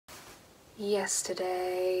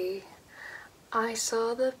Yesterday, I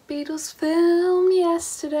saw the Beatles film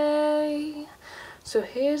yesterday. So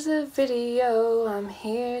here's a video, I'm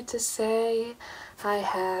here to say I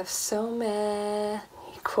have so many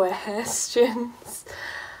questions.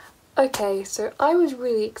 Okay, so I was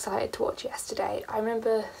really excited to watch yesterday. I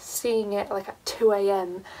remember seeing it like at 2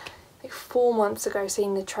 AM, like 4 months ago,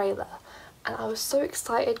 seeing the trailer. And I was so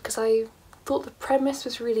excited because I thought the premise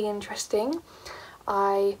was really interesting.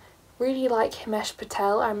 I really like Himesh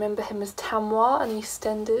Patel. I remember him as Tamwa in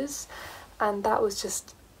EastEnders, and that was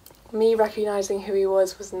just me recognising who he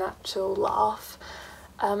was a natural laugh.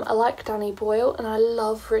 I like Danny Boyle and I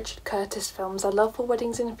love Richard Curtis films. I love For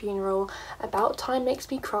Weddings and a Funeral, About Time makes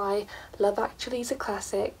me cry, Love Actually is a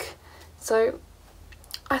classic. So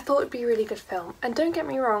I thought it'd be a really good film. And don't get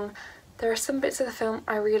me wrong, there are some bits of the film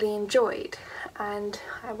I really enjoyed, and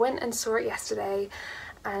I went and saw it yesterday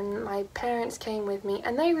and my parents came with me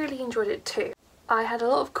and they really enjoyed it too. I had a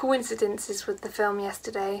lot of coincidences with the film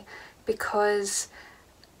yesterday because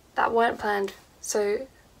that weren't planned. So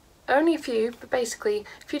only a few, but basically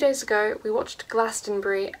a few days ago we watched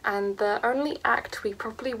Glastonbury and the only act we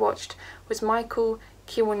properly watched was Michael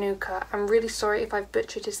Kiwanuka. I'm really sorry if I've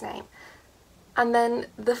butchered his name. And then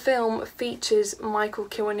the film features Michael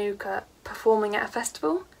Kiwanuka performing at a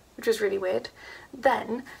festival, which was really weird.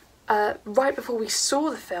 Then right before we saw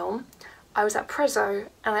the film, I was at Prezzo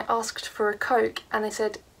and I asked for a Coke and they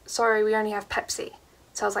said, sorry, we only have Pepsi.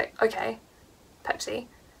 So I was like, okay, Pepsi.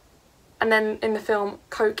 And then in the film,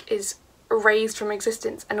 Coke is erased from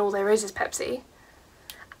existence and all there is Pepsi.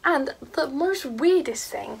 And the most weirdest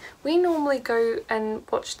thing, we normally go and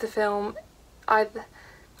watch the film either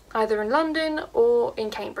in London or in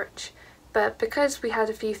Cambridge. But because we had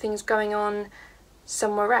a few things going on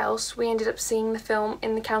somewhere else, we ended up seeing the film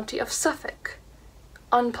in the county of Suffolk.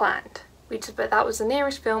 Unplanned. But that was the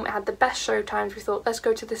nearest film, it had the best show times. We thought, let's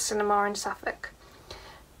go to the cinema in Suffolk.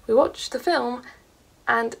 We watched the film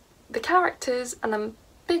and the characters and a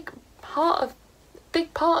big part of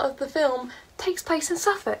the film takes place in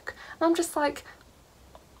Suffolk. And I'm just like,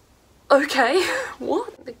 okay,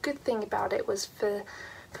 what? The good thing about it was for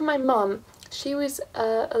my mum, she was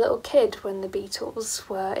a little kid when the Beatles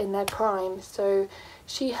were in their prime, so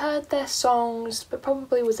she heard their songs but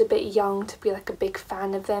probably was a bit young to be like a big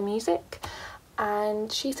fan of their music.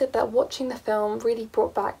 And she said that watching the film really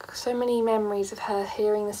brought back so many memories of her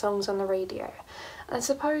hearing the songs on the radio. And I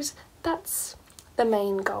suppose that's the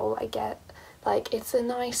main goal I get. Like, it's a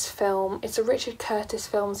nice film, it's a Richard Curtis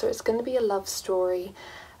film, so it's going to be a love story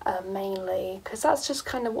mainly, because that's just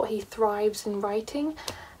kind of what he thrives in writing.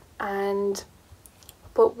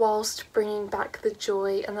 But whilst bringing back the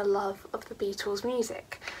joy and the love of the Beatles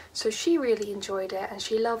music. So she really enjoyed it and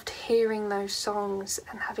she loved hearing those songs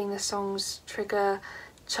and having the songs trigger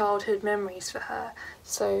childhood memories for her.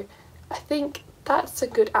 So I think that's a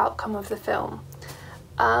good outcome of the film.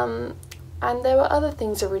 And there were other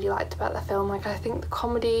things I really liked about the film. Like, I think the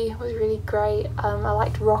comedy was really great. I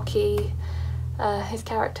liked Rocky. His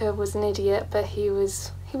character was an idiot, but he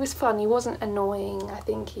was fun. He wasn't annoying. I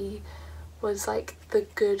think he was like the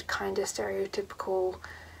good kind of stereotypical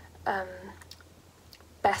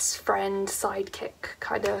best friend, sidekick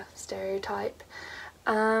kind of stereotype.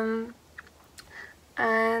 And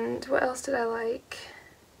what else did I like?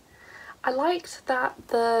 I liked that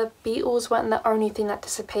the Beatles weren't the only thing that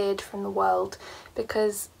disappeared from the world,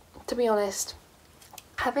 because to be honest,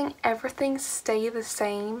 having everything stay the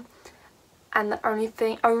same and the only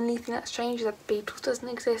thing that's changed is that the Beatles doesn't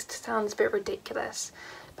exist sounds a bit ridiculous.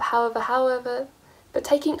 But however,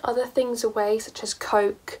 taking other things away, such as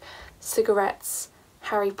Coke, cigarettes,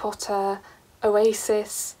 Harry Potter,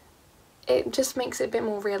 Oasis, it just makes it a bit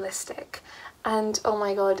more realistic. And oh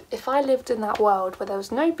my god, if I lived in that world where there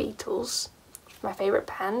was no Beatles, my favourite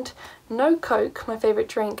band, no Coke, my favourite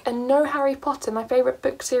drink, and no Harry Potter, my favourite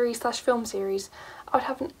book series / film series, I would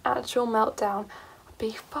have an actual meltdown. I'd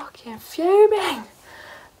be fucking fuming.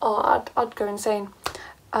 Oh, I'd go insane.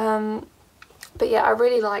 But yeah, I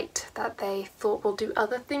really liked that they thought, well, do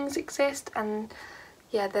other things exist? And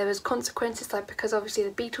yeah, there was consequences, like, because obviously the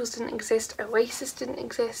Beatles didn't exist, Oasis didn't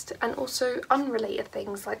exist, and also unrelated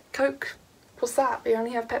things like Coke. What's that? We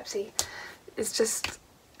only have Pepsi. It's just,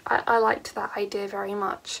 I liked that idea very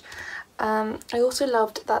much. I also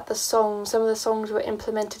loved that some of the songs were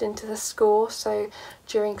implemented into the score, so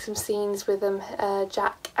during some scenes with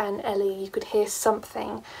Jack and Ellie, you could hear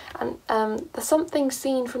something, and the something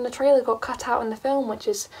scene from the trailer got cut out in the film, which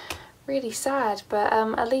is really sad, but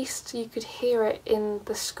at least you could hear it in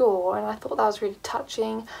the score, and I thought that was really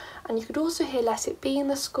touching. And you could also hear Let It Be in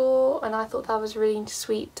the score, and I thought that was really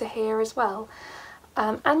sweet to hear as well.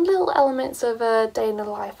 and little elements of a day in the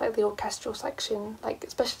life, like the orchestral section, like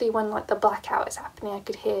especially when like the blackout is happening, I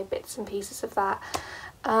could hear bits and pieces of that.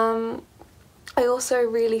 I also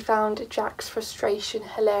really found Jack's frustration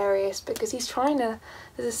hilarious because he's trying to,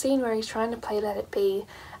 there's a scene where he's trying to play Let It Be,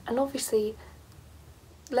 and obviously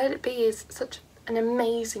Let It Be is such an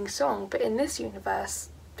amazing song, but in this universe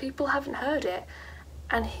people haven't heard it,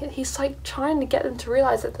 and he's like trying to get them to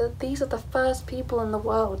realise that these are the first people in the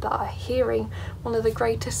world that are hearing one of the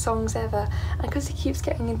greatest songs ever, and because he keeps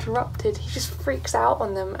getting interrupted he just freaks out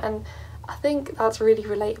on them. And I think that's really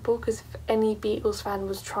relatable, because if any Beatles fan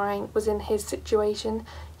was in his situation,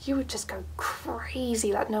 you would just go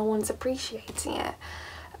crazy that no one's appreciating it.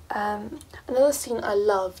 Another scene I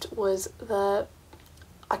loved was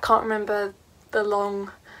I can't remember the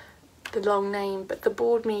long name, but the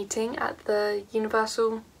board meeting at the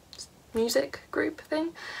Universal Music Group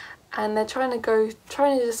thing, and they're trying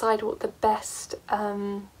to decide what the best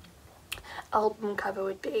album cover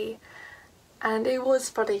would be. And it was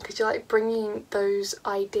funny because you're like bringing those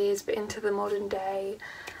ideas but into the modern day,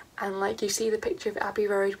 and like you see the picture of Abbey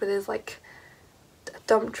Road where there's like a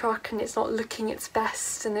dump truck and it's not looking its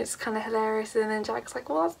best, and it's kind of hilarious, and then Jack's like,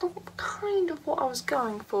 well, that's not kind of what I was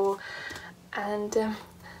going for. And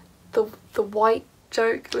the white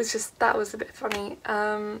joke was just, that was a bit funny,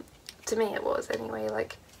 to me it was anyway,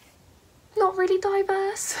 like not really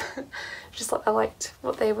diverse. Just like I liked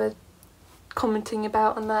what they were commenting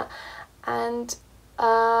about on that. And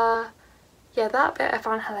yeah, that bit I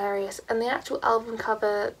found hilarious, and the actual album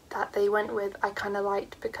cover that they went with I kind of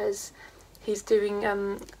liked because he's doing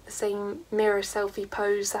the same mirror selfie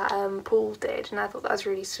pose that Paul did, and I thought that was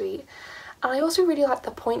really sweet. And I also really liked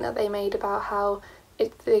the point that they made about how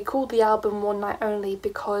they called the album One Night Only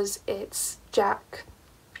because it's Jack.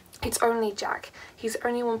 It's only Jack. He's the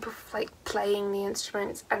only one like playing the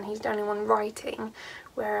instruments, and he's the only one writing,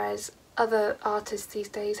 whereas other artists these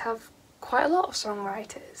days have quite a lot of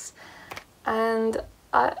songwriters. And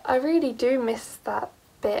I really do miss that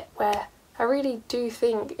bit where I really do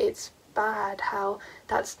think it's bad how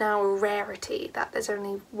that's now a rarity, that there's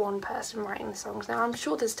only one person writing the songs. Now I'm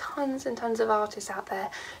sure there's tons and tons of artists out there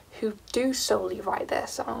who do solely write their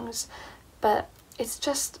songs, but it's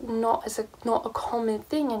just not a common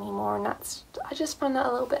thing anymore, and I just find that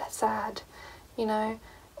a little bit sad, you know.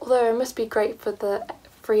 Although it must be great for the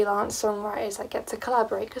freelance songwriters that get to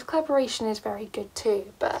collaborate, because collaboration is very good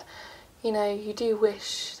too, but you know, you do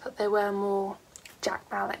wish that there were more Jack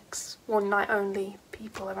Malek's One Night Only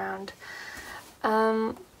people around.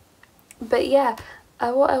 But yeah,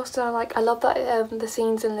 what else did I like? I love that the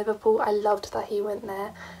scenes in Liverpool, I loved that he went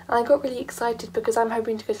there, and I got really excited because I'm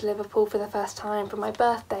hoping to go to Liverpool for the first time for my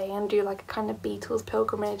birthday and do like a kind of Beatles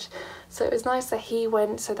pilgrimage, so it was nice that he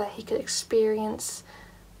went so that he could experience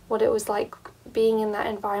what it was like being in that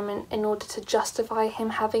environment in order to justify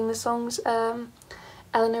him having the songs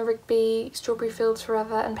Eleanor Rigby, Strawberry Fields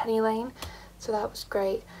Forever and Penny Lane. So that was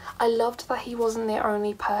great. I loved that he wasn't the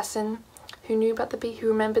only person who knew about who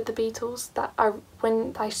remembered the Beatles.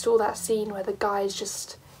 When I saw that scene where the guy's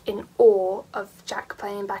just in awe of Jack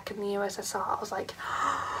playing back in the USSR, I was like,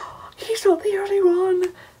 oh, he's not the only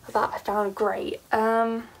one. That I found great.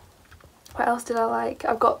 What else did I like?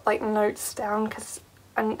 I've got like notes down because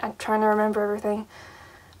I'm trying to remember everything.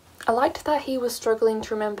 I liked that he was struggling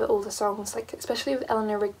to remember all the songs, like especially with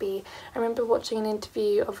Eleanor Rigby. I remember watching an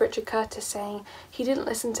interview of Richard Curtis saying he didn't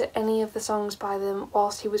listen to any of the songs by them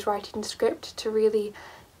whilst he was writing the script to really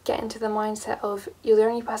get into the mindset of, you're the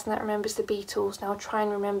only person that remembers the Beatles, now try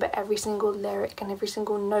and remember every single lyric and every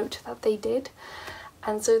single note that they did.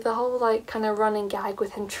 And so the whole like kind of running gag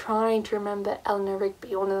with him trying to remember Eleanor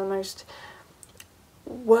Rigby, one of the most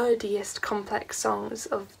wordiest complex songs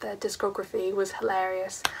of their discography, was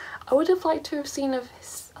hilarious. I would have liked to have seen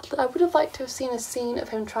a scene of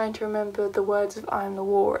him trying to remember the words of I'm the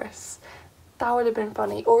Walrus. That would have been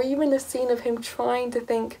funny. Or even a scene of him trying to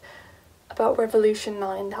think about Revolution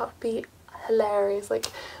 9. That would be hilarious. Like,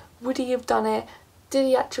 would he have done it? Did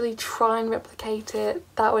he actually try and replicate it?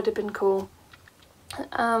 That would have been cool.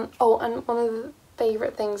 Oh, and one of the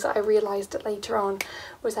favourite things that I realised later on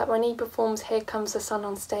was that when he performs Here Comes the Sun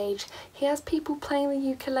on stage, he has people playing the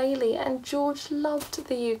ukulele, and George loved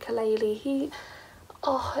the ukulele.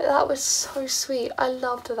 Oh, that was so sweet. I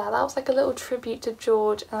loved that. That was like a little tribute to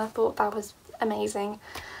George, and I thought that was amazing.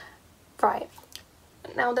 Right,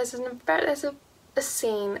 now there's a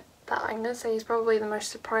scene that I'm going to say is probably the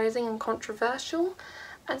most surprising and controversial,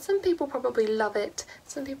 and some people probably love it,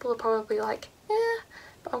 some people are probably like, eh,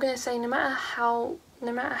 but I'm going to say no matter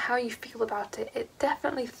how you feel about it, it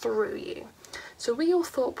definitely threw you. So we all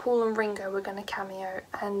thought Paul and Ringo were going to cameo,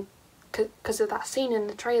 and because of that scene in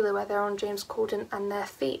the trailer where they're on James Corden and their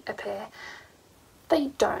feet appear. They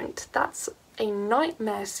don't. That's a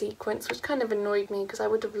nightmare sequence, which kind of annoyed me because I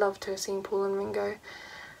would have loved to have seen Paul and Ringo.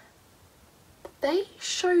 They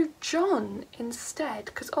showed John instead,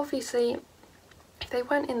 because obviously if they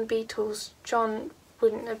weren't in the Beatles, John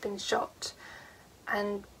wouldn't have been shot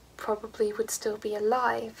and probably would still be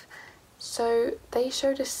alive. So they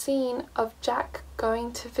showed a scene of Jack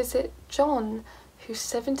going to visit John, who's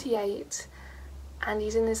 78, and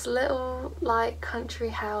he's in this little like country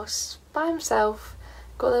house by himself,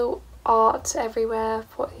 got little art everywhere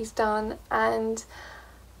of what he's done, and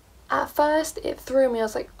at first it threw me. I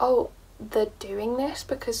was like, oh, they're doing this?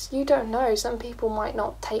 Because you don't know, some people might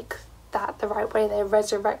not take that the right way. They're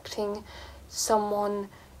resurrecting someone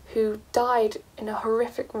who died in a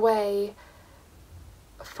horrific way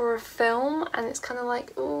for a film, and it's kind of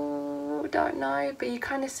like, oh, don't know. But you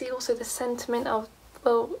kind of see also the sentiment of,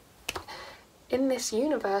 well, in this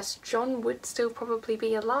universe John would still probably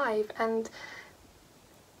be alive. And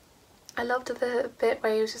I loved the bit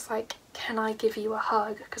where he was just like, can I give you a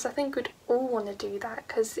hug? Because I think we'd all want to do that,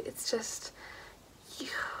 because it's just,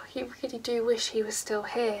 you really do wish he was still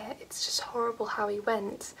here. It's just horrible how he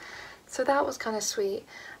went. So that was kind of sweet.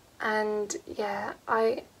 And yeah,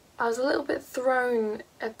 I was a little bit thrown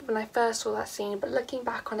when I first saw that scene, but looking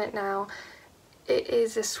back on it now, it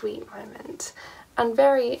is a sweet moment and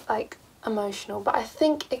very like emotional. But I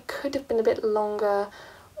think it could have been a bit longer,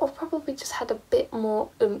 or probably just had a bit more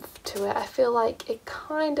oomph to it. I feel like it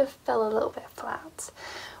kind of fell a little bit flat.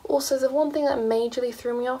 Also, the one thing that majorly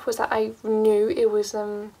threw me off was that I knew it was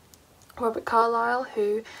Robert Carlyle,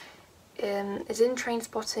 who is in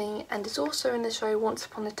Trainspotting and is also in the show Once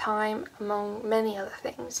Upon a Time, among many other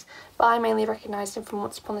things, but I mainly recognised him from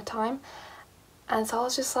Once Upon a Time. And so I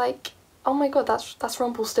was just like, oh my god, that's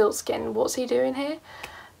Rumpelstiltskin, what's he doing here?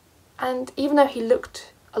 And even though he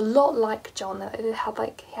looked a lot like John, he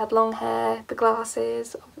had long hair, the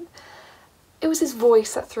glasses, it was his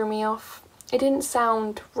voice that threw me off. It didn't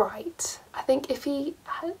sound right. I think if he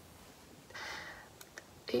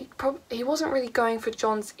wasn't really going for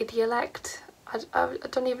John's idiolect. I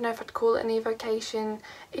don't even know if I'd call it an evocation.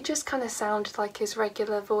 It just kind of sounded like his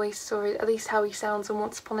regular voice, or at least how he sounds in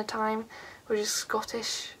Once Upon a Time, which is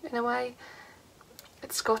Scottish in a way.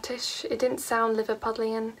 It's Scottish. It didn't sound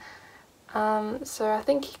Liverpudlian. So I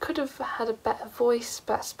think he could have had a better voice,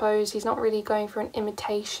 but I suppose he's not really going for an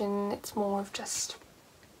imitation. It's more of just,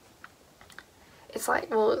 it's like,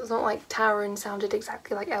 well, it's not like Taron sounded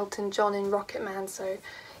exactly like Elton John in Rocket Man, so,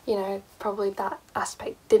 you know, probably that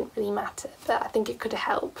aspect didn't really matter, but I think it could have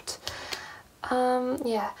helped.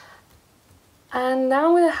 Yeah. And now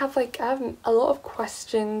I'm going to have I have a lot of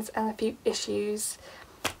questions and a few issues.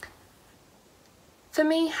 For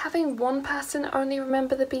me, having one person only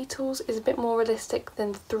remember the Beatles is a bit more realistic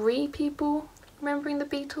than 3 people remembering the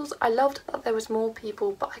Beatles. I loved that there was more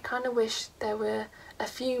people, but I kind of wish there were a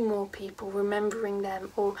few more people remembering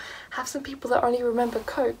them, or have some people that only remember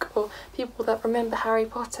Coke, or people that remember Harry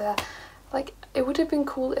Potter. Like, it would have been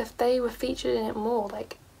cool if they were featured in it more.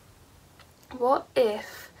 Like, what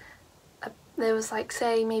if there was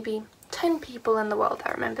say maybe 10 people in the world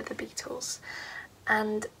that remember the Beatles,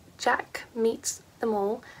 and Jack meets them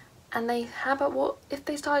all, and what if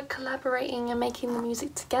they started collaborating and making the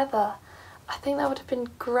music together? I think that would have been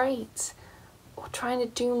great. Or trying to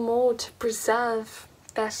do more to preserve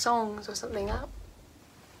their songs or something.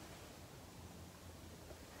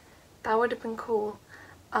 That would have been cool.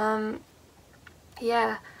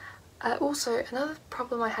 Yeah. Also, another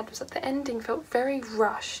problem I had was that the ending felt very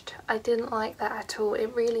rushed. I didn't like that at all.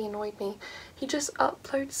 It really annoyed me. He just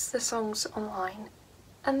uploads the songs online,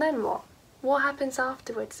 and then what? What happens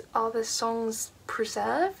afterwards? Are the songs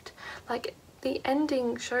preserved? Like, the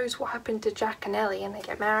ending shows what happened to Jack and Ellie, and they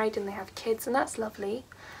get married and they have kids, and that's lovely.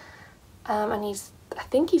 And I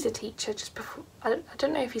think he's a teacher, I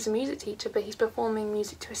don't know if he's a music teacher, but he's performing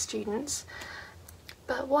music to his students.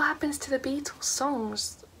 But what happens to the Beatles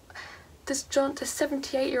songs? Does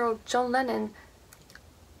 78-year-old John Lennon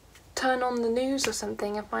turn on the news or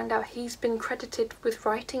something and find out he's been credited with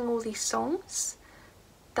writing all these songs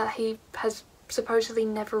that he has supposedly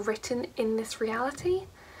never written in this reality?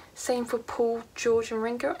 Same for Paul, George and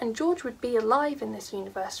Ringo, and George would be alive in this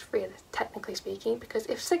universe, really, technically speaking, because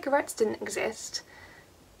if cigarettes didn't exist,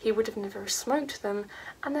 he would have never smoked them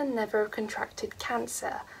and then never contracted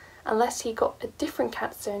cancer. Unless he got a different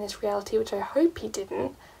cancer in this reality, which I hope he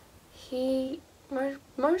didn't, he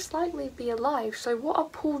most likely be alive. So what are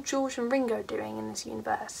Paul, George and Ringo doing in this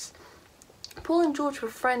universe? Paul and George were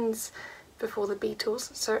friends before the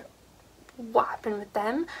Beatles, so what happened with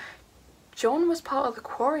them? John was part of the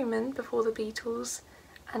Quarrymen before the Beatles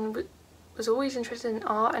and was always interested in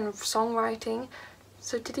art and songwriting.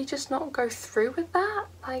 So did he just not go through with that?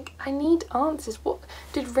 Like, I need answers. What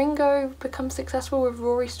did Ringo become successful with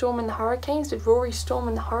Rory Storm and the Hurricanes? Did Rory Storm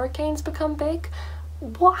and the Hurricanes become big?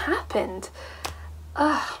 What happened?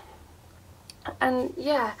 And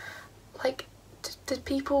yeah, like, did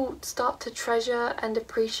people start to treasure and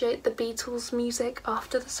appreciate the Beatles' music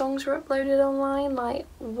after the songs were uploaded online? Like,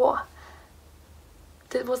 what?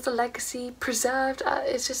 Was the legacy preserved?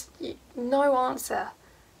 It's just no answer.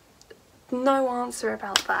 No answer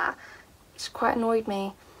about that, which quite annoyed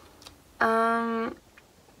me. And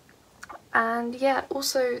yeah,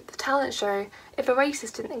 also the talent show. If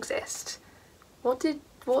Oasis didn't exist, what did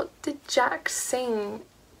Jack sing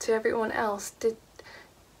to everyone else? Did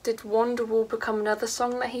Wonderwall become another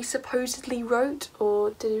song that he supposedly wrote,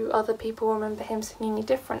 or do other people remember him singing a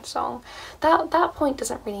different song? That point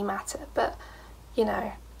doesn't really matter, but you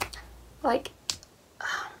know, like,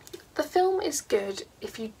 the film is good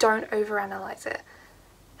if you don't overanalyze it.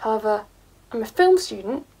 However, I'm a film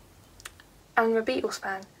student and I'm a Beatles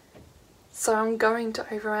fan, so I'm going to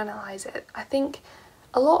overanalyze it. I think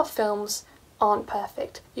a lot of films aren't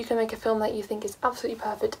perfect. You can make a film that you think is absolutely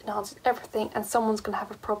perfect and answers everything, and someone's going to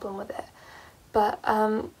have a problem with it. But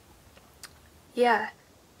yeah,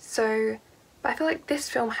 so but I feel like this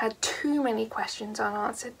film had too many questions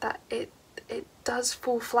unanswered that it does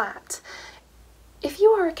fall flat. If you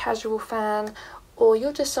are a casual fan, or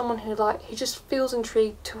you're just someone who just feels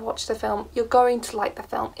intrigued to watch the film, you're going to like the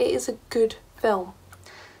film. It is a good film.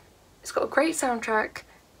 It's got a great soundtrack,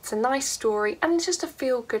 it's a nice story, and it's just a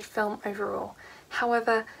feel-good film overall.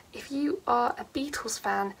 However, if you are a Beatles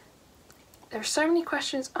fan, there are so many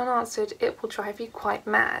questions unanswered, it will drive you quite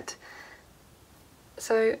mad.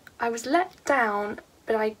 So I was let down,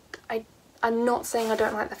 but I'm not saying I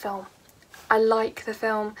don't like the film. I like the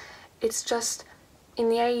film. It's just, in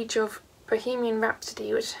the age of Bohemian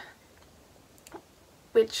Rhapsody,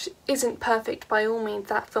 which isn't perfect by all means,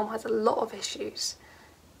 that film has a lot of issues,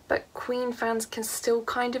 but Queen fans can still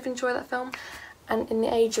kind of enjoy that film. And in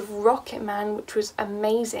the age of Rocket Man, which was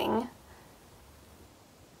amazing,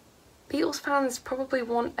 Beatles fans probably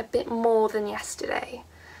want a bit more than Yesterday.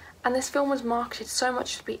 And this film was marketed so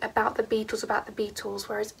much to be about the Beatles,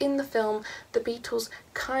 whereas in the film, the Beatles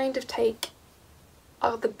kind of take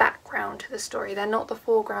the background to the story. They're not the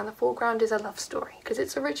foreground. The foreground is a love story, because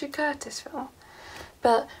it's a Richard Curtis film.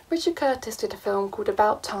 But Richard Curtis did a film called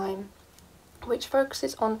About Time, which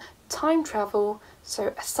focuses on time travel,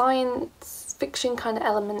 so a science fiction kind of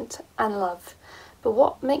element, and love. But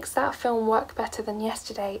what makes that film work better than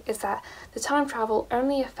Yesterday is that the time travel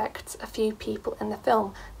only affects a few people in the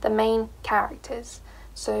film, the main characters.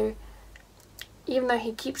 So even though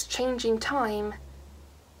he keeps changing time,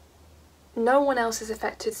 no one else is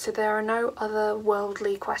affected, so there are no other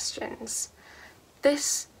worldly questions.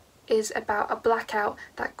 This is about a blackout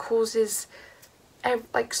that causes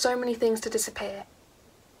like so many things to disappear,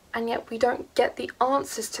 and yet we don't get the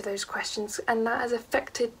answers to those questions, and that has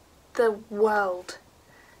affected the world.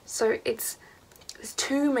 So there's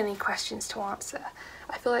too many questions to answer.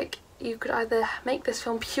 I feel like you could either make this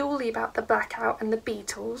film purely about the blackout and the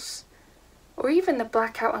Beatles, or even the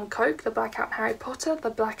blackout and Coke, the blackout and Harry Potter,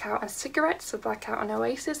 the blackout and cigarettes, the blackout and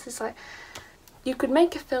Oasis. It's like, you could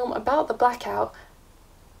make a film about the blackout,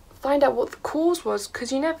 find out what the cause was,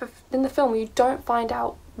 because in the film you don't find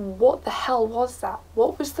out what the hell was that.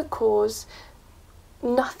 What was the cause?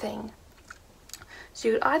 Nothing. So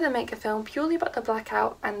you could either make a film purely about the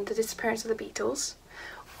blackout and the disappearance of the Beatles,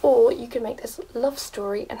 or you could make this love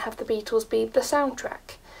story and have the Beatles be the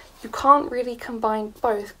soundtrack. You can't really combine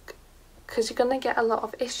both, because you're going to get a lot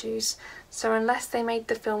of issues. So unless they made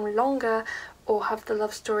the film longer or have the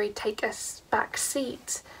love story take a back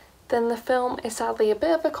seat, then the film is sadly a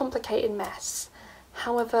bit of a complicated mess.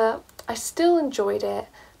 However, I still enjoyed it,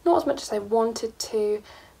 not as much as I wanted to,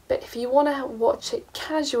 but if you want to watch it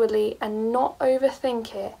casually and not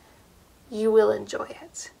overthink it, you will enjoy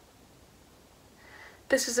it.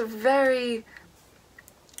 This is a very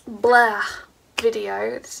blah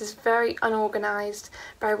video. This is very unorganised,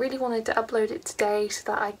 but I really wanted to upload it today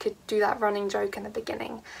so that I could do that running joke in the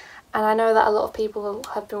beginning. And I know that a lot of people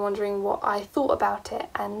have been wondering what I thought about it,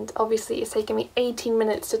 and obviously it's taken me 18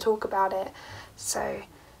 minutes to talk about it. So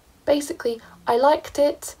basically, I liked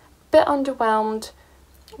it, bit underwhelmed,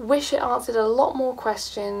 wish it answered a lot more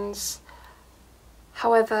questions.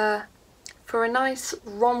 However, for a nice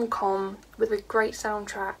rom-com with a great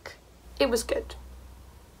soundtrack, it was good.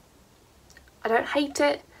 I don't hate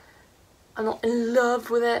it, I'm not in love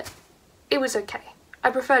with it. It was okay. I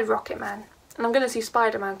preferred Rocket Man. And I'm going to see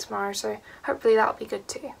Spider-Man tomorrow, so hopefully that'll be good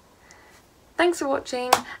too. Thanks for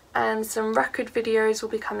watching, and some record videos will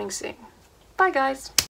be coming soon. Bye guys!